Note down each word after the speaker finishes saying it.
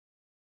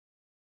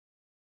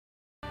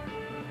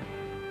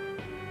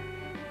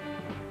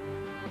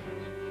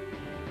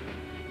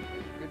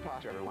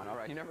everyone. All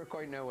right, you never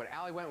quite know what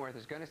Allie Wentworth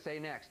is going to say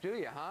next, do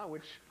you, huh?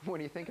 Which,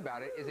 when you think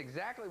about it, is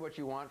exactly what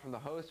you want from the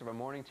host of a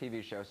morning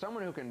TV show.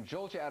 Someone who can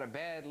jolt you out of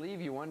bed,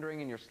 leave you wondering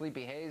in your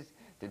sleepy haze,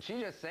 did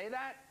she just say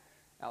that?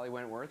 Allie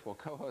Wentworth will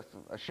co-host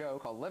a show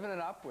called Living It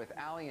Up with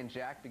Allie and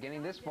Jack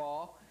beginning this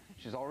fall.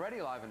 She's already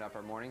livened up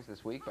her mornings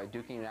this week by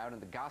duking it out in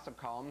the gossip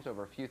columns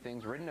over a few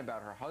things written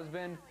about her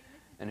husband,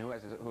 and who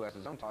has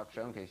his own talk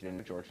show, in case you didn't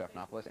know. George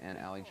Stephanopoulos, and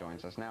Allie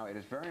joins us now. It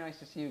is very nice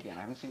to see you again.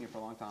 I haven't seen you for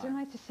a long time. So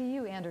nice to see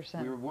you,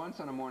 Anderson. We were once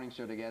on a morning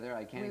show together.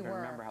 I can't even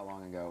remember how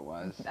long ago it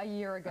was. A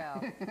year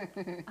ago.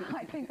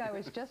 I think I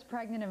was just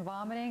pregnant and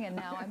vomiting, and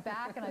now I'm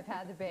back and I've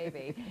had the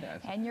baby.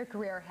 Yes. And your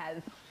career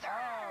has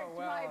surged,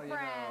 my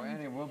friend.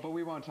 Anyway, but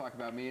we won't talk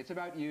about me. It's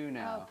about you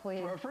now. Oh,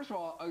 please. Well, first of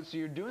all, so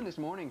you're doing this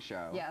morning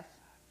show. Yes.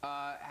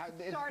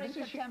 Starting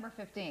September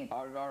 15th.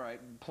 All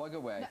right, plug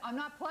away. No, I'm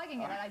not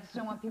plugging it. I just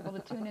don't want people to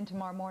tune in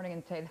tomorrow morning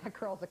and say, that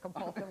girl's a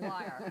compulsive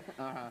liar.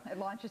 It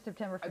launches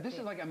September 15th. This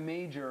is like a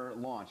major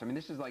launch. I mean,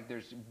 this is like,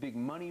 there's big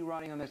money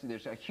riding on this.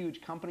 There's a huge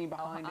company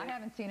behind it. I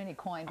haven't seen any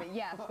coin, but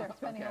yes, they're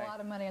spending a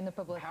lot of money on the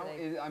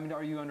publicity. I mean,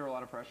 are you under a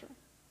lot of pressure?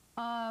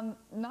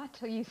 Not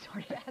till you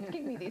started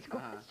asking me these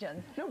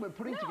questions. No, but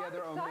putting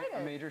together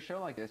a major show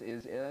like this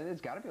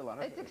it's got to be a lot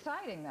of. It's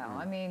exciting, though.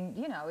 I mean,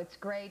 you know, it's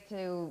great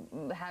to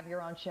have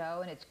your own show,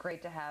 and it's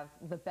great to have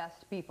the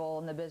best people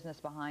in the business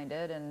behind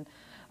it. And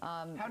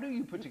how do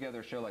you put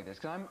together a show like this?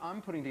 Because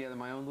I'm putting together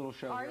my own little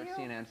show here at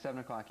CNN, 7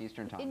 o'clock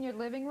Eastern Time. In your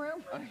living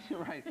room?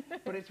 Right.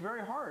 But it's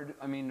very hard.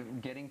 I mean,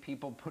 getting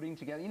people putting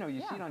together. You know,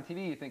 you see it on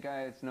TV, you think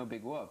it's no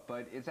big whoop,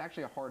 but it's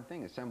actually a hard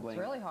thing assembling.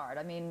 It's really hard.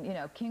 I mean, you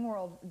know, King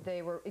World,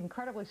 they were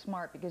incredibly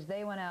smart because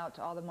they went out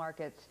to all the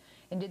markets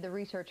and did the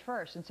research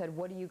first and said,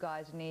 what do you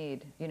guys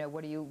need? You know,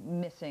 what are you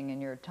missing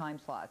in your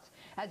time slots?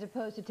 As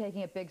opposed to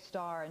taking a big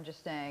star and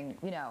just saying,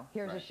 you know,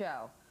 here's a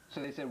show.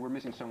 So they said, we're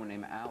missing someone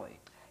named Allie.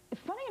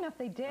 Funny enough,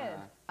 they did.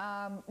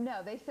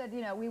 No, they said,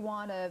 you know, we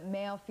want a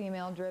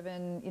male-female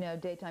driven, you know,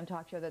 daytime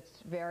talk show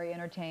that's very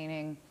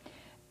entertaining.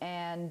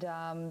 And,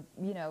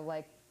 you know,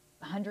 like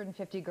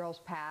 150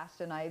 girls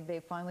passed, and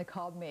they finally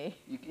called me.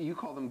 You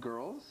call them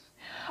girls?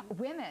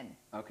 Women.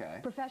 Okay.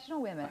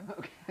 Professional women.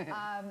 Okay.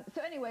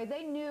 So anyway,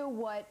 they knew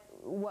what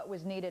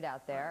was needed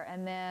out there.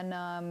 And then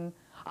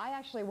I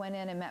actually went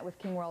in and met with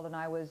King World, and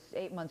I was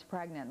 8 months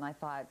pregnant, and I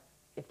thought,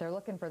 if they're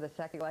looking for the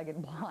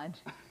sexy-legged blonde,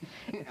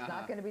 it's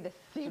not going to be the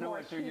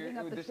seahorse heaving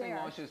up the this stairs. thing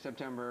launches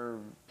September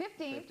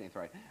 15th. 15th,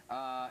 right.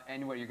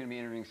 And what, you're going to be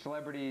interviewing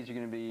celebrities? You're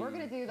going to be... We're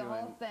going to do the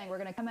whole thing. We're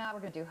going to come out,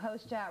 we're going to do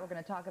host chat, we're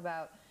going to talk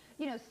about,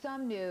 you know,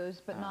 some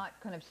news, but not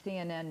kind of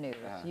CNN news.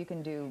 You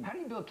can do... How do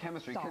you build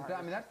chemistry? Because,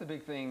 I mean, that's the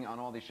big thing on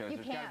all these shows.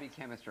 There's got to be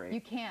chemistry.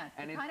 You can't.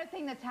 And the kind of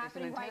thing that's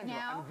happening right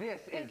now,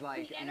 this is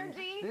like... the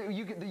energy.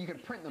 You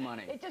could print the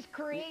money. It just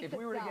creates If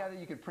we were together,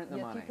 you could print the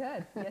money.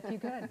 Yes, you could. Yes, you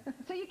could.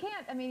 So you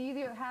can't. I mean, you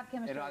either have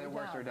chemistry or you don't. It either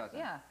works or it doesn't.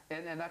 Yeah.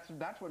 And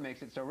that's what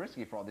makes it so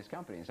risky for all these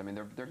companies. I mean,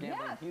 they're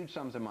gambling huge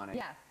sums of money.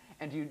 Yes.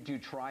 And do you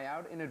try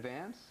out in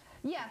advance?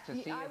 Yes,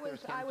 I was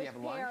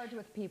paired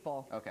with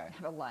people. Okay.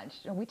 Have a lunch.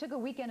 We took a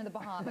weekend in the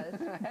Bahamas.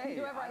 Hey,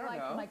 whoever I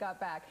liked when I got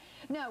back.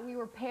 No, we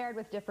were paired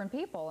with different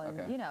people,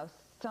 and you know,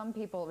 some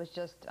people it was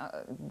just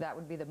that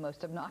would be the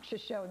most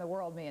obnoxious show in the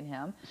world, me and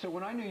him. So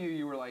when I knew you,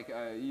 you were like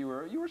you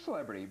were a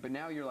celebrity, but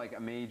now you're like a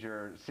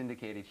major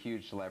syndicated,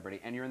 huge celebrity,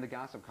 and you're in the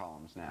gossip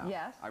columns now.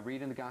 Yes. I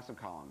read in the gossip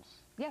columns.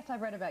 Yes,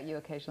 I've read about you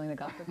occasionally in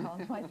the gossip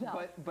columns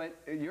myself. But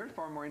you're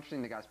far more interesting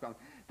in the gossip columns.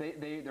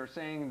 They're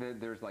saying that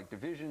there's like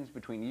divisions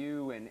between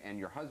you and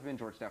your husband,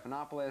 George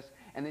Stephanopoulos,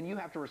 and then you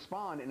have to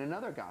respond in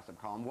another gossip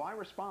column. Why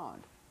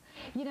respond?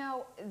 You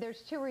know,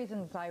 there's two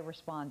reasons I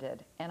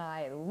responded, and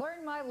I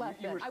learned my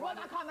lesson. I will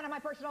not comment on my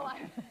personal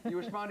life. You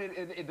responded,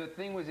 the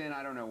thing was in,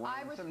 I don't know,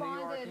 New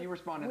York, you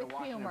responded to the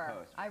Washington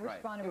Post. I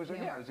responded with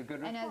humor. Yeah, it was a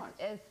good response.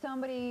 And as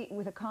somebody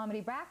with a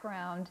comedy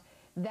background,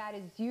 that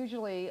is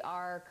usually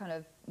our kind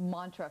of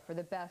mantra for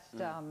the best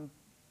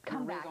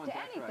comeback to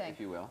anything. If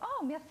you will.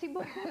 Oh, merci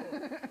beaucoup.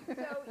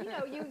 So, you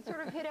know, you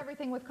sort of hit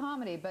everything with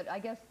comedy, but I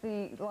guess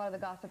a lot of the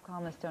gossip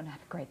columnists don't have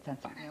a great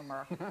sense of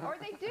humor. Or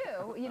they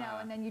do, you know,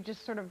 and then you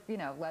just sort of, you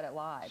know, let it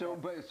lie.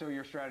 So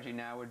your strategy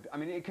now would, I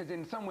mean, because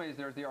in some ways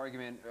there's the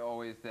argument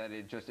always that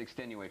it just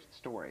extenuates the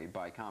story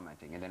by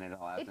commenting, and then it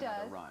allows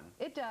another run.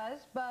 It does,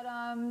 but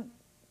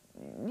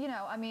you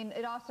know, I mean,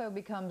 it also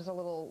becomes a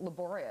little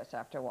laborious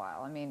after a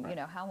while. I mean, you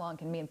know, how long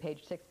can me and Page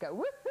Six go,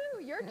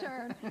 woohoo, your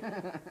turn?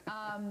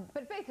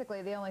 But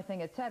basically, the only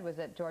thing it said was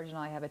that George and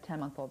I have a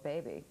 10-month-old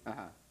baby.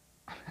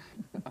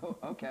 Oh,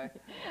 okay.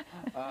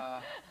 Go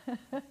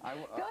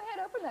ahead,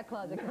 open that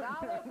closet, because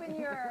I'll open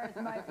yours,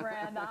 my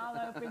friend.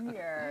 I'll open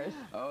yours.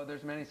 Oh,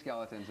 there's many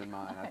skeletons in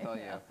mine, I tell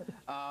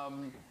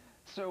you.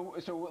 So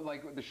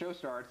like the show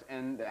starts,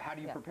 and how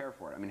do you prepare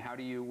for it? I mean, how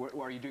do you?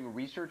 Are you doing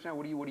research now?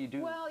 What do you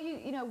do? Well,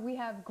 you know, we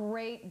have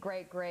great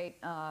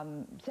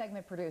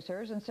segment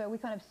producers, and so we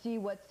kind of see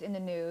what's in the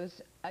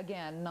news.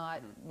 Again,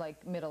 not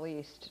like Middle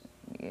East,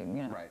 you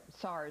know,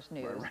 SARS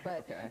news,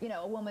 but you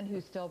know, a woman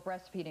who's still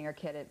breastfeeding her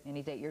kid and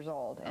he's 8 years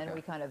old, and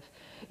we kind of,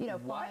 you know,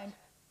 find.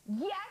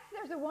 Yes,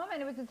 there's a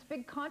woman. It was this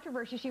big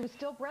controversy. She was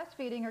still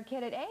breastfeeding her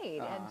kid at 8,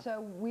 and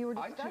so we were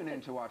discussing. I tune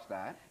in to watch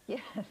that.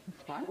 Yes.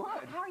 I would.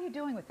 Well, how are you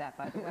doing with that,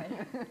 by the way?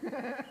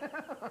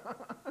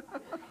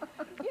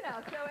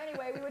 So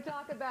anyway, we would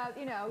talk about,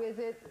 is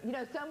it,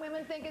 some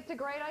women think it's a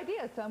great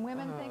idea. Some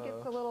women think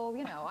it's a little,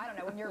 I don't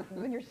know,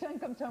 when your son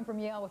comes home from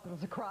Yale with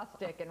his lacrosse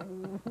stick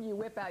and you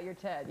whip out your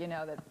Ted,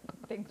 that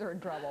things are in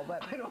trouble.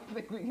 But I don't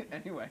think we can,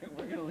 anyway,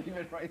 we're going to leave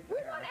it right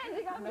there. We're not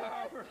ending on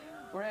that.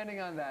 We're ending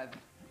on that.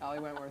 Allie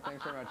Wentworth,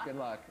 thanks very much. Good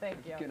luck.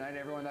 Thank you. Good night,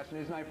 everyone. That's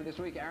Newsnight for this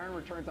week. Aaron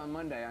returns on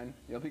Monday, and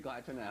you'll be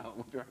glad to know.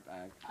 We'll be right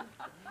back.